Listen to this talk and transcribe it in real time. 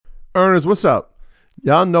Earners, what's up?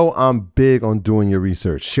 Y'all know I'm big on doing your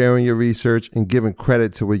research, sharing your research, and giving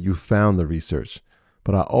credit to where you found the research.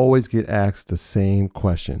 But I always get asked the same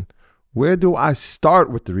question. Where do I start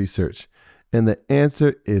with the research? And the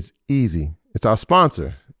answer is easy. It's our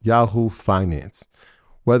sponsor, Yahoo Finance.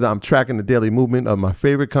 Whether I'm tracking the daily movement of my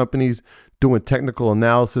favorite companies, doing technical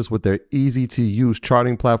analysis with their easy-to-use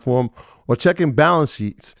charting platform, or checking balance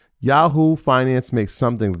sheets, Yahoo Finance makes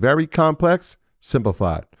something very complex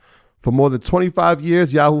simplified. For more than 25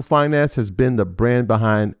 years, Yahoo Finance has been the brand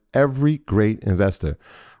behind every great investor.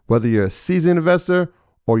 Whether you're a seasoned investor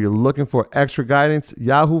or you're looking for extra guidance,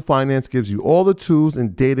 Yahoo Finance gives you all the tools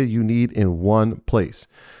and data you need in one place.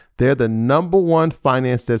 They're the #1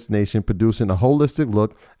 finance destination, producing a holistic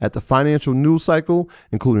look at the financial news cycle,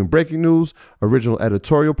 including breaking news, original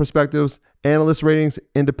editorial perspectives, analyst ratings,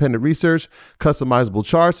 independent research, customizable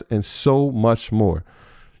charts, and so much more.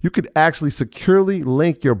 You could actually securely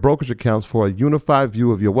link your brokerage accounts for a unified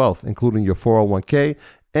view of your wealth, including your 401k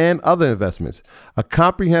and other investments. A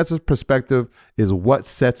comprehensive perspective is what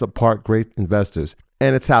sets apart great investors,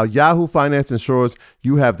 and it's how Yahoo Finance ensures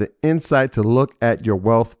you have the insight to look at your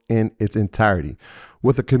wealth in its entirety.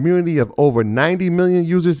 With a community of over 90 million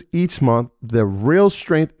users each month, the real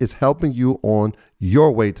strength is helping you on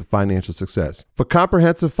your way to financial success. For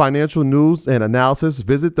comprehensive financial news and analysis,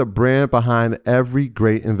 visit the brand behind every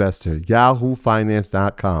great investor,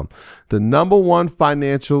 yahoofinance.com. The #1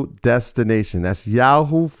 financial destination. That's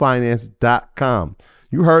yahoofinance.com.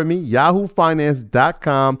 You heard me,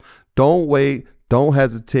 yahoofinance.com. Don't wait. Don't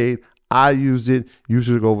hesitate. I use it. You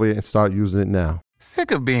should go over there and start using it now.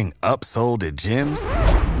 Sick of being upsold at gyms?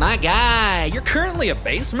 My guy, you're currently a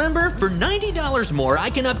base member? For $90 more,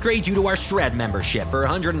 I can upgrade you to our Shred membership. For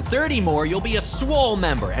 $130 more, you'll be a Swole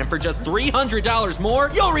member. And for just $300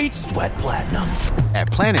 more, you'll reach Sweat Platinum.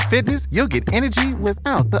 At Planet Fitness, you'll get energy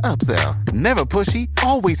without the upsell. Never pushy,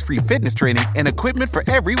 always free fitness training and equipment for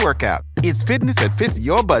every workout. It's fitness that fits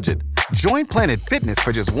your budget. Join Planet Fitness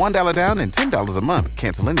for just $1 down and $10 a month.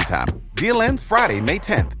 Cancel anytime. Deal ends Friday, May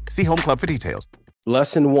 10th. See Home Club for details.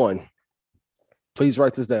 Lesson 1. Please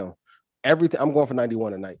write this down. Everything. I'm going for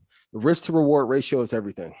 91 tonight. The risk to reward ratio is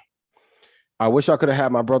everything. I wish I could have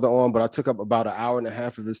had my brother on, but I took up about an hour and a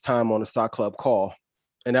half of his time on a stock club call.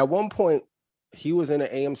 And at one point, he was in an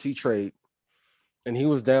AMC trade and he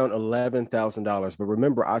was down $11,000. But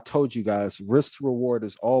remember, I told you guys, risk to reward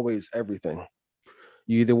is always everything.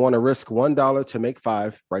 You either want to risk $1 to make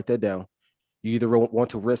 5, write that down. You either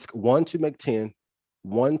want to risk 1 to make 10,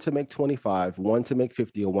 1 to make 25, 1 to make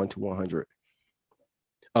 50, or 1 to 100.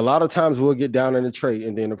 A lot of times we'll get down in the trade.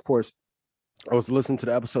 And then, of course, I was listening to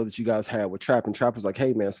the episode that you guys had with Trap, and Trap was like,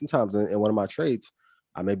 hey, man, sometimes in one of my trades,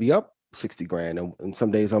 I may be up 60 grand. And some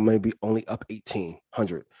days I may be only up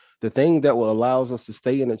 1,800. The thing that will allows us to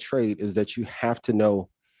stay in a trade is that you have to know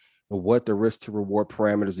what the risk to reward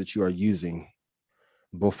parameters that you are using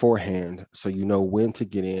beforehand, so you know when to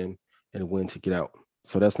get in and when to get out.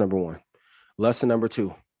 So that's number 1. Lesson number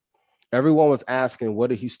 2. Everyone was asking, what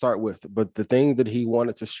did he start with? But the thing that he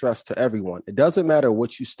wanted to stress to everyone, it doesn't matter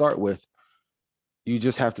what you start with. You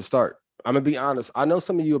just have to start. I'm going to be honest. I know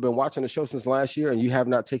some of you have been watching the show since last year and you have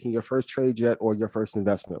not taken your first trade yet or your first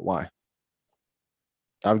investment. Why?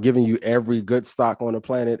 I've given you every good stock on the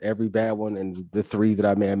planet, every bad one, and the 3 that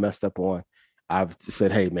I may have messed up on. I've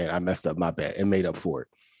said, hey, man, I messed up my bad and made up for it.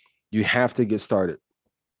 You have to get started.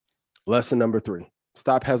 Lesson number 3,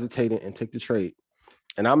 stop hesitating and take the trade.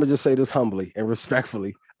 And I'm going to just say this humbly and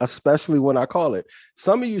respectfully, especially when I call it.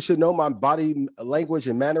 Some of you should know my body language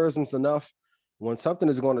and mannerisms enough. When something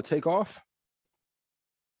is going to take off,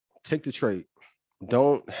 take the trade.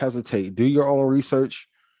 Don't hesitate. Do your own research.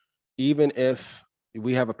 Even if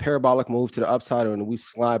we have a parabolic move to the upside and we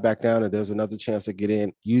slide back down and there's another chance to get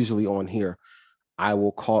in, usually on here, I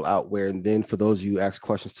will call out where. And then for those of you who ask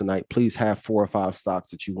questions tonight, please have 4 or 5 stocks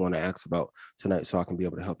that you want to ask about tonight so I can be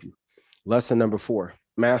able to help you. Lesson number 4,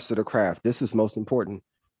 master the craft. This is most important.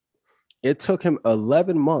 It took him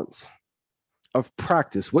 11 months of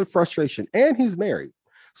practice with frustration, and he's married.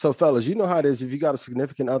 So fellas, you know how it is. If you got a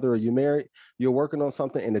significant other or you're married, you're working on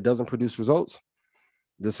something and it doesn't produce results.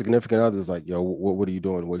 The significant other is like, yo, what are you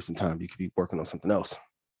doing? Wasting time. You could be working on something else.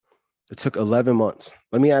 It took 11 months.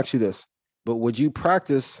 Let me ask you this. But would you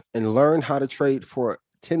practice and learn how to trade for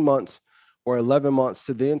 10 months or 11 months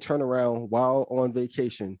to then turn around while on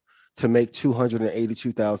vacation to make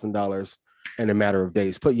 $282,000 in a matter of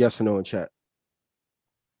days? Put yes or no in chat.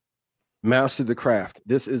 Master the craft.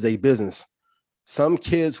 This is a business. Some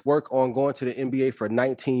kids work on going to the NBA for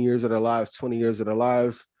 19 years of their lives, 20 years of their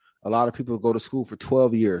lives. A lot of people go to school for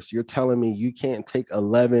 12 years. You're telling me you can't take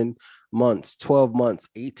 11 months, 12 months,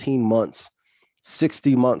 18 months,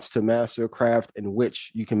 60 months to master a craft in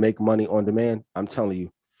which you can make money on demand, I'm telling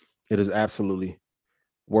you, it is absolutely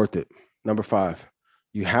worth it. Number 5,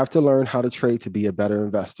 you have to learn how to trade to be a better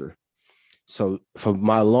investor. So for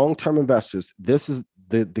my long-term investors, this is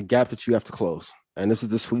the gap that you have to close. And this is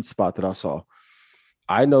the sweet spot that I saw.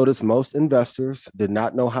 I noticed most investors did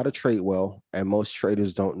not know how to trade well, and most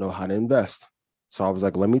traders don't know how to invest. So I was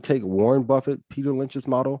like, let me take Warren Buffett, Peter Lynch's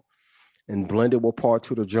model, and blend it with Paul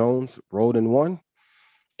Tudor Jones, rolled in one.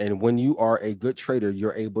 And when you are a good trader,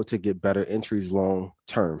 you're able to get better entries long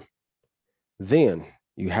term. Then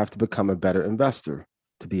you have to become a better investor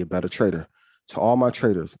to be a better trader. To all my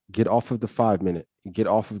traders, get off of the 5 minute, get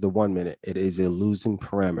off of the 1 minute. It is a losing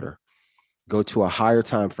parameter. Go to a higher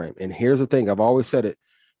time frame. And here's the thing, I've always said it.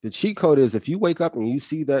 The cheat code is if you wake up and you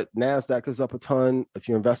see that NASDAQ is up a ton, if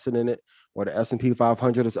you're invested in it, or the S&P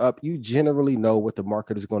 500 is up, you generally know what the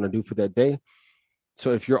market is going to do for that day.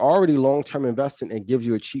 So if you're already long-term investing, it gives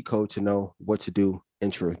you a cheat code to know what to do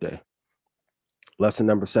intraday. Lesson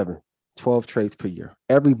number 7, 12 trades per year.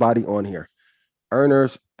 Everybody on here,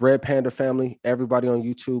 earners, Bread Panda family, everybody on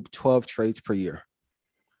YouTube, 12 trades per year.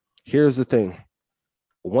 Here's the thing.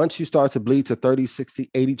 Once you start to bleed to 30,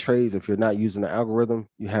 60, 80 trades, if you're not using the algorithm,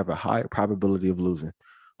 you have a higher probability of losing.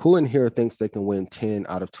 Who in here thinks they can win 10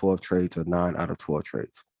 out of 12 trades or 9 out of 12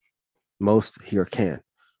 trades? Most here can.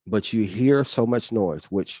 But you hear so much noise,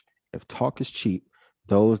 which if talk is cheap,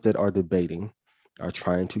 those that are debating are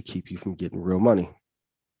trying to keep you from getting real money.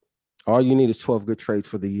 All you need is 12 good trades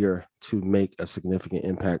for the year to make a significant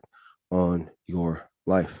impact on your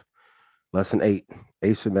life. Lesson 8,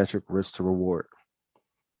 asymmetric risk to reward.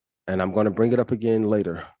 And I'm going to bring it up again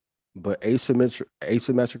later, but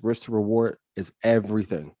asymmetric risk to reward is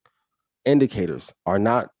everything. Indicators are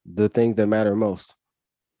not the thing that matter most.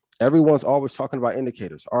 Everyone's always talking about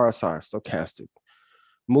indicators, RSI, stochastic,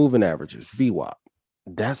 moving averages, VWAP.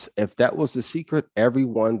 If that was the secret,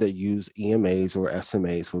 everyone that used EMAs or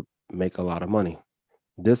SMAs would make a lot of money.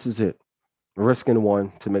 This is it. Risking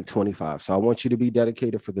 1 to make 25. So I want you to be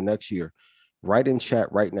dedicated for the next year. Write in chat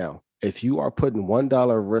right now. If you are putting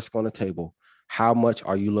 $1 of risk on the table, how much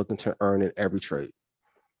are you looking to earn in every trade?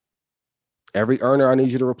 Every earner, I need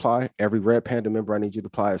you to reply. Every Red Panda member, I need you to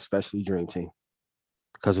reply, especially Dream Team.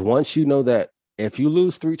 Because once you know that, if you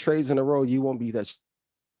lose 3 trades in a row, you won't be that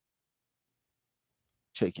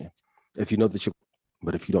shaken. If you know that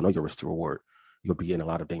but if you don't know your risk to reward, you'll be in a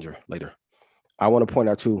lot of danger later. I want to point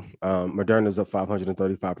out too, Moderna is up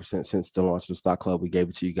 535% since the launch of the Stock Club. We gave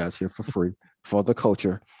it to you guys here for free for the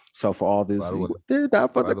culture. So for all this, they're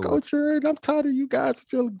not for the culture, and I'm tired of you guys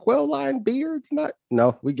with your well-lined beards.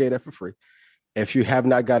 No, we gave that for free. If you have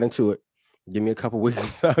not got into it, give me a couple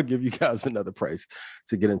weeks. I'll give you guys another price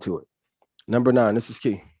to get into it. Number 9, this is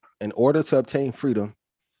key. In order to obtain freedom,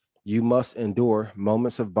 you must endure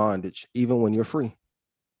moments of bondage, even when you're free.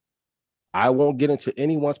 I won't get into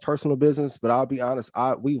anyone's personal business, but I'll be honest,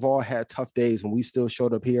 we've all had tough days when we still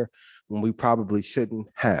showed up here when we probably shouldn't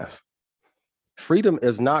have. Freedom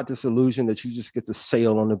is not this illusion that you just get to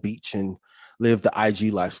sail on the beach and live the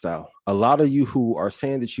IG lifestyle. A lot of you who are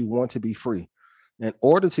saying that you want to be free, in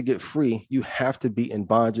order to get free, you have to be in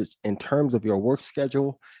bondage in terms of your work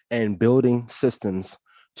schedule and building systems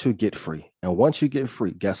to get free. And once you get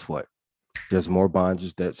free, guess what? There's more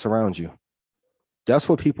bondages that surround you. That's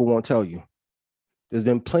what people won't tell you. There's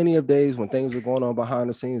been plenty of days when things are going on behind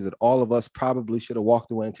the scenes that all of us probably should have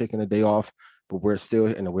walked away and taken a day off, but we're still,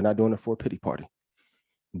 and we're not doing it for a pity party.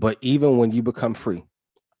 But even when you become free,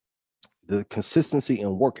 the consistency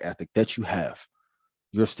and work ethic that you have,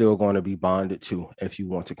 you're still going to be bonded to if you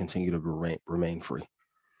want to continue to remain free.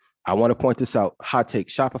 I want to point this out. Hot take.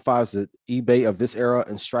 Shopify is the eBay of this era,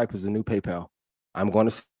 and Stripe is the new PayPal. I'm going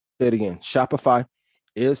to say it again. Shopify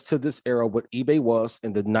is to this era what eBay was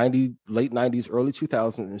in the late 90s, early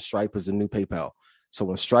 2000s, and Stripe is the new PayPal. So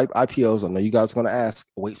when Stripe IPOs, I know you guys are going to ask,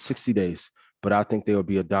 wait 60 days, but I think they will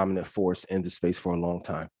be a dominant force in the space for a long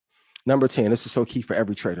time. Number 10, this is so key for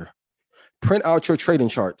every trader. Print out your trading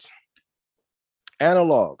charts.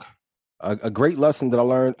 Analog, a great lesson that I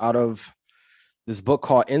learned out of this book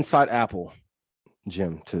called Inside Apple,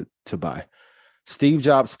 Jim, to buy. Steve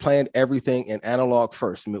Jobs planned everything in analog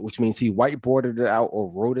first, which means he whiteboarded it out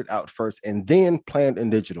or wrote it out first and then planned in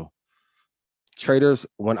digital. Traders,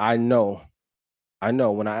 when I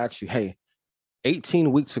ask you, hey,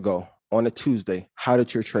 18 weeks ago on a Tuesday, how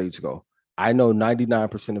did your trades go? I know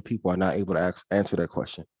 99% of people are not able to answer that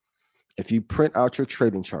question. If you print out your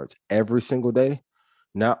trading charts every single day,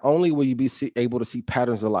 not only will you be able to see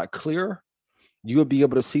patterns a lot clearer, You would be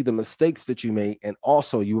able to see the mistakes that you made. And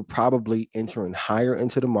also, you would probably entering higher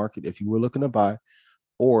into the market if you were looking to buy,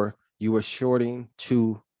 or you were shorting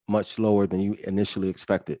too much lower than you initially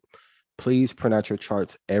expected. Please print out your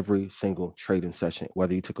charts every single trading session,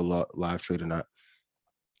 whether you took a live trade or not.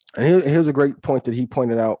 And here's a great point that he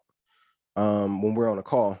pointed out when we're on a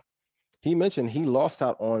call. He mentioned he lost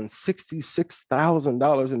out on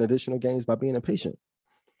 $66,000 in additional gains by being impatient.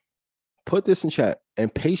 Put this in chat.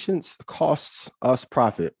 And patience costs us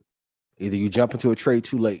profit. Either you jump into a trade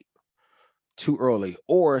too late, too early,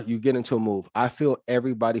 or you get into a move. I feel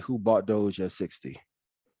everybody who bought Doge at 60.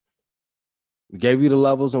 We gave you the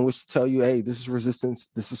levels in which to tell you, hey, this is resistance,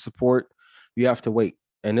 this is support. You have to wait.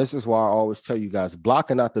 And this is why I always tell you guys,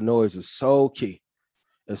 blocking out the noise is so key.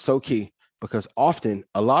 It's so key. Because often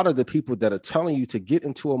a lot of the people that are telling you to get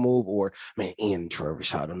into a move, or man, Ian and Trevor,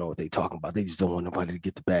 I don't know what they're talking about. They just don't want nobody to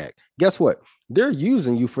get the bag. Guess what? They're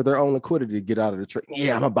using you for their own liquidity to get out of the trade.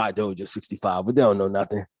 Yeah, I'm gonna buy Doge at 65, but they don't know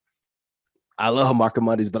nothing. I love market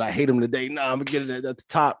mondays, but I hate them today. No, I'm gonna get it at the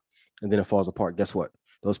top. And then it falls apart. Guess what?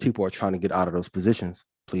 Those people are trying to get out of those positions.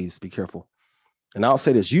 Please be careful. And I'll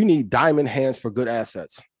say this: you need diamond hands for good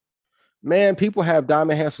assets. Man, people have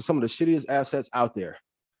diamond hands for some of the shittiest assets out there.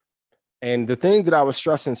 And the thing that I was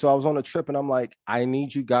stressing, so I was on a trip and I'm like, I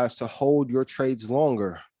need you guys to hold your trades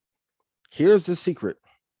longer. Here's the secret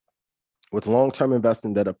with long-term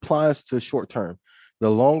investing that applies to short-term.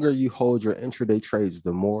 The longer you hold your intraday trades,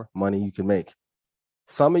 the more money you can make.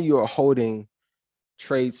 Some of you are holding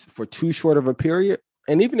trades for too short of a period.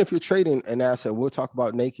 And even if you're trading an asset, we'll talk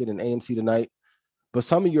about Naked and AMC tonight, but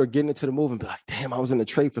some of you are getting into the move and be like, damn, I was in the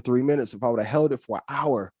trade for 3 minutes. If I would have held it for an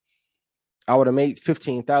hour, I would have made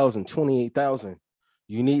 15,000, 28,000.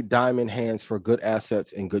 You need diamond hands for good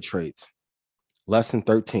assets and good trades. Lesson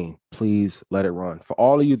 13, please let it run. For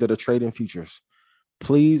all of you that are trading futures,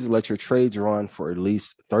 please let your trades run for at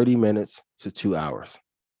least 30 minutes to 2 hours.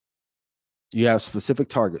 You have specific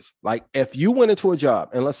targets. Like if you went into a job,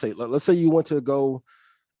 and let's say you went to go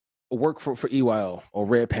work for EYL or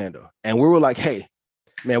Red Panda, and we were like, hey,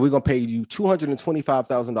 man, we're going to pay you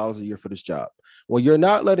 $225,000 a year for this job. Well, you're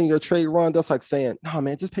not letting your trade run. That's like saying, no,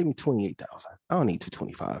 man, just pay me $28,000. I don't need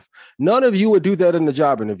 $225,000. None of you would do that in the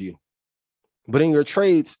job interview. But in your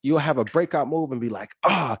trades, you'll have a breakout move and be like,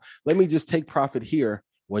 let me just take profit here,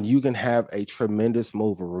 when you can have a tremendous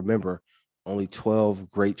mover. Remember, only 12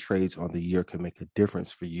 great trades on the year can make a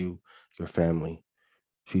difference for you, your family,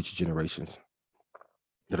 future generations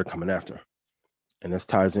that are coming after. And this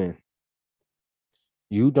ties in.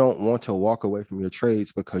 You don't want to walk away from your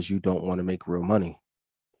trades because you don't want to make real money.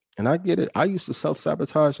 And I get it. I used to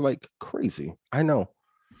self-sabotage like crazy. I know.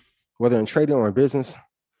 Whether in trading or in business.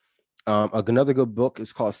 Another good book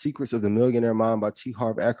is called Secrets of the Millionaire Mind by T.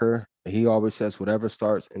 Harv Eker. He always says whatever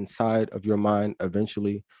starts inside of your mind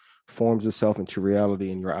eventually forms itself into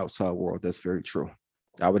reality in your outside world. That's very true.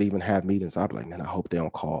 I would even have meetings. I'd be like, man, I hope they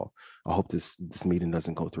don't call. I hope this meeting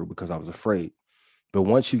doesn't go through, because I was afraid. But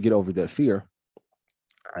once you get over that fear,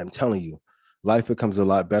 I'm telling you, life becomes a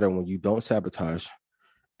lot better when you don't sabotage.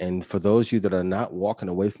 And for those of you that are not walking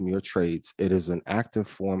away from your trades, it is an active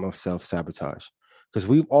form of self-sabotage. Because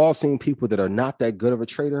we've all seen people that are not that good of a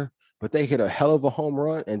trader, but they hit a hell of a home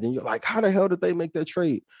run. And then you're like, how the hell did they make that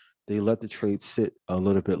trade? They let the trade sit a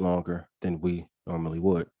little bit longer than we normally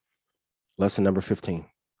would. Lesson number 15.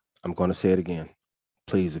 I'm going to say it again.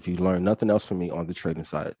 Please, if you learn nothing else from me on the trading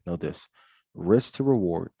side, know this. Risk to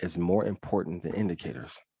reward is more important than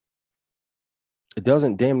indicators. It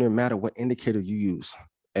doesn't damn near matter what indicator you use.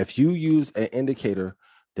 If you use an indicator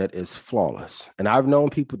that is flawless, and I've known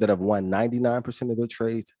people that have won 99% of their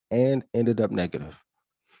trades and ended up negative.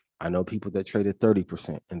 I know people that traded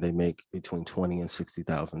 30% and they make between $20,000 and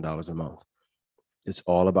 $60,000 a month. It's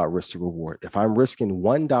all about risk to reward. If I'm risking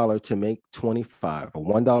 $1 to make 25 or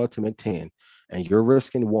 $1 to make 10, and you're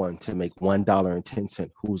risking $1 to make $1.10,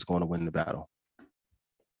 who's going to win the battle?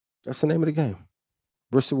 That's the name of the game.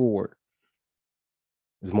 Risk to reward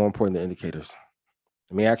is more important than indicators.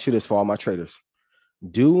 Let me ask you this for all my traders.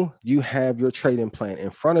 Do you have your trading plan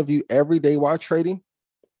in front of you every day while trading?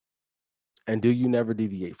 And do you never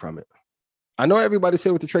deviate from it? I know everybody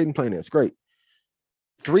say what the trading plan is. Great.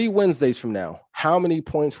 3 Wednesdays from now, how many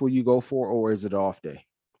points will you go for, or is it an off day?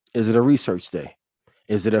 Is it a research day?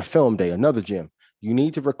 Is it a film day? Another gym? You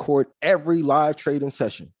need to record every live trading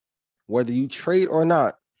session, whether you trade or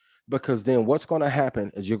not, because then what's going to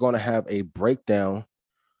happen is you're going to have a breakdown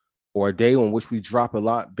or a day on which we drop a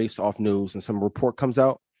lot based off news and some report comes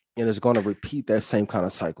out, and it's going to repeat that same kind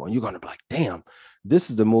of cycle. And you're going to be like, damn, this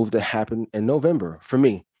is the move that happened in November. For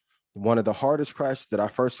me, one of the hardest crashes that I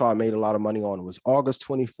first saw I made a lot of money on was August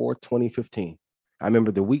 24th, 2015. I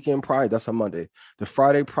remember the weekend prior, that's a Monday. The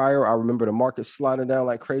Friday prior, I remember the market sliding down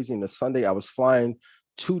like crazy. And the Sunday, I was flying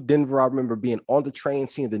to Denver. I remember being on the train,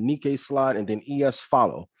 seeing the Nikkei slide and then ES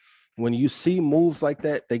follow. When you see moves like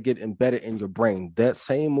that, they get embedded in your brain. That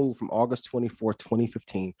same move from August 24,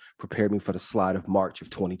 2015 prepared me for the slide of March of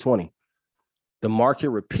 2020. The market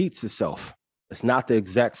repeats itself. It's not the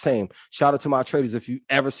exact same. Shout out to my traders if you've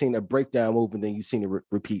ever seen a breakdown move and then you've seen it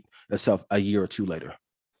repeat itself a year or two later.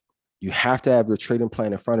 You have to have your trading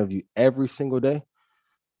plan in front of you every single day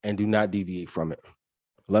and do not deviate from it.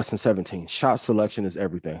 Lesson 17, shot selection is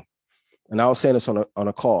everything. And I was saying this on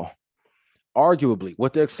a call. Arguably,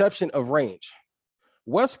 with the exception of range,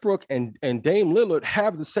 Westbrook and Dame Lillard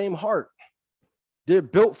have the same heart. They're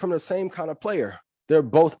built from the same kind of player. They're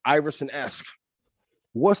both Iverson-esque.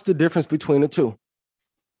 What's the difference between the two?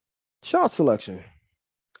 Shot selection.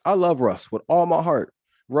 I love Russ with all my heart.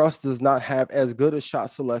 Russ does not have as good a shot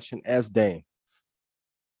selection as Dame.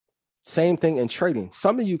 Same thing in trading.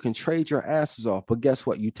 Some of you can trade your asses off, but guess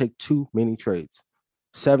what? You take too many trades,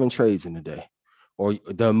 7 trades in a day, or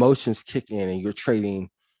the emotions kick in and you're trading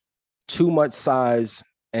too much size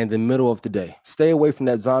in the middle of the day. Stay away from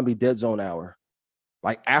that zombie dead zone hour.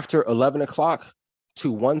 Like after 11 o'clock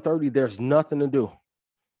to 1:30, there's nothing to do.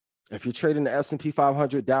 If you're trading the S&P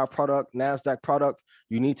 500 Dow product, NASDAQ product,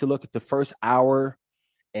 you need to look at the first hour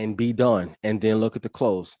and be done, and then look at the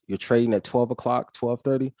close. You're trading at 12 o'clock,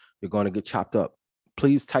 12:30, you're going to get chopped up.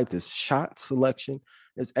 Please type this. Shot selection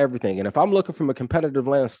is everything. And if I'm looking from a competitive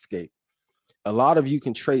landscape, a lot of you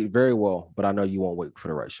can trade very well, but I know you won't wait for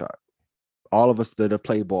the right shot. All of us that have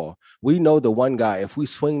played ball, we know the one guy, if we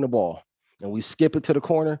swing the ball and we skip it to the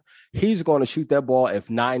corner, he's going to shoot that ball if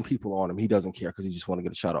 9 people are on him. He doesn't care because he just want to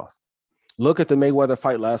get a shot off. Look at the Mayweather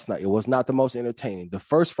fight last night. It was not the most entertaining. The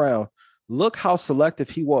first round, look how selective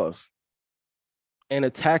he was in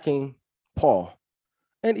attacking Paul.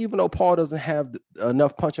 And even though Paul doesn't have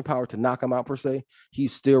enough punching power to knock him out per se, he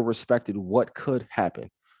still respected what could happen.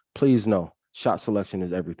 Please know, shot selection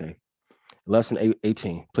is everything. Lesson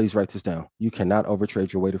 18, please write this down. You cannot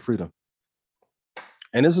overtrade your way to freedom.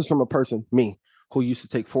 And this is from a person, me, who used to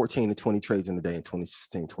take 14 to 20 trades in a day in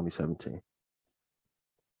 2016, 2017.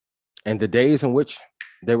 And the days in which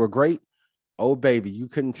they were great, oh, baby, you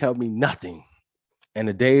couldn't tell me nothing. And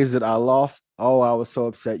the days that I lost, oh, I was so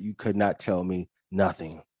upset you could not tell me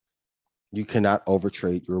nothing. You cannot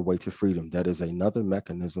overtrade your way to freedom. That is another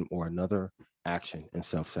mechanism or another action in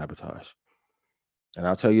self-sabotage. And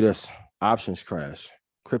I'll tell you this, options crash,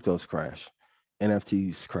 cryptos crash,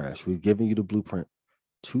 NFTs crash. We've given you the blueprint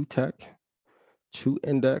to tech, to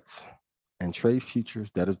index, and trade futures.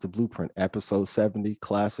 That is the blueprint. Episode 70,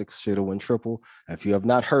 classic, shoulda win triple. If you have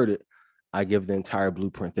not heard it, I give the entire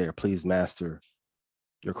blueprint there. Please master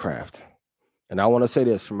your craft. And I want to say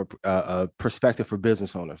this from a perspective for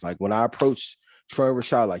business owners. Like when I approached Troy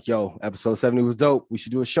Rashad, like, yo, episode 70 was dope. We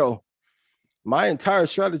should do a show. My entire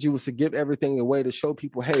strategy was to give everything away to show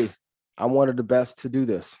people, hey, I'm one of the best to do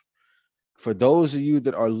this. For those of you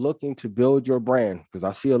that are looking to build your brand, because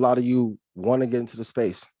I see a lot of you want to get into the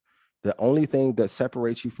space, the only thing that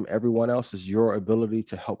separates you from everyone else is your ability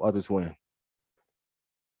to help others win.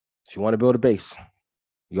 If you want to build a base,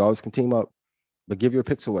 you always can team up, but give your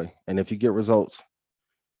picks away. And if you get results,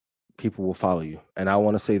 people will follow you. And I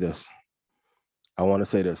want to say this.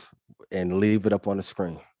 And leave it up on the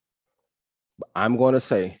screen. I'm going to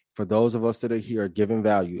say, for those of us that are here giving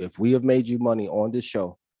value, if we have made you money on this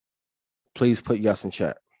show, please put yes in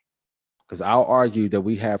chat. Because I'll argue that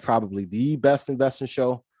we have probably the best investing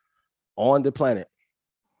show on the planet.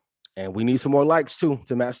 And we need some more likes too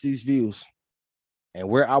to match these views. And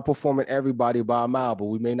we're outperforming everybody by a mile, but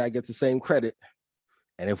we may not get the same credit.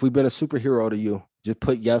 And if we've been a superhero to you, just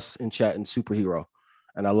put yes in chat and superhero.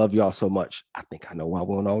 And I love y'all so much. I think I know why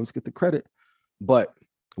we won't always get the credit, but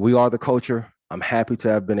we are the culture. I'm happy to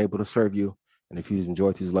have been able to serve you. And if you've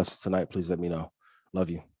enjoyed these lessons tonight, please let me know. Love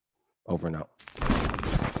you. Over and out.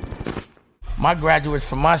 My graduates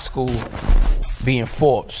from my school being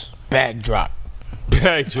Forbes, bag drop.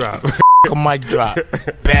 Bag drop. A mic drop.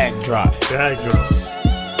 Bag drop. Bag drop.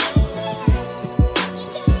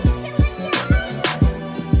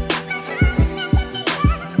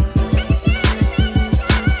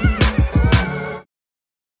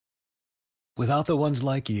 Without the ones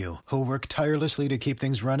like you, who work tirelessly to keep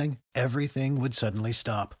things running, everything would suddenly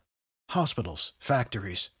stop. Hospitals,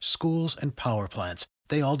 factories, schools, and power plants,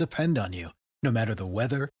 they all depend on you. No matter the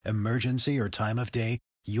weather, emergency, or time of day,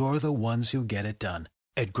 you're the ones who get it done.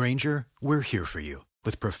 At Grainger, we're here for you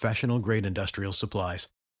with professional-grade industrial supplies.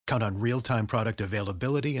 Count on real-time product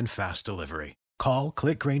availability and fast delivery. Call,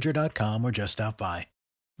 click Grainger.com, or just stop by.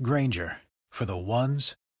 Grainger, for the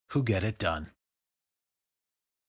ones who get it done.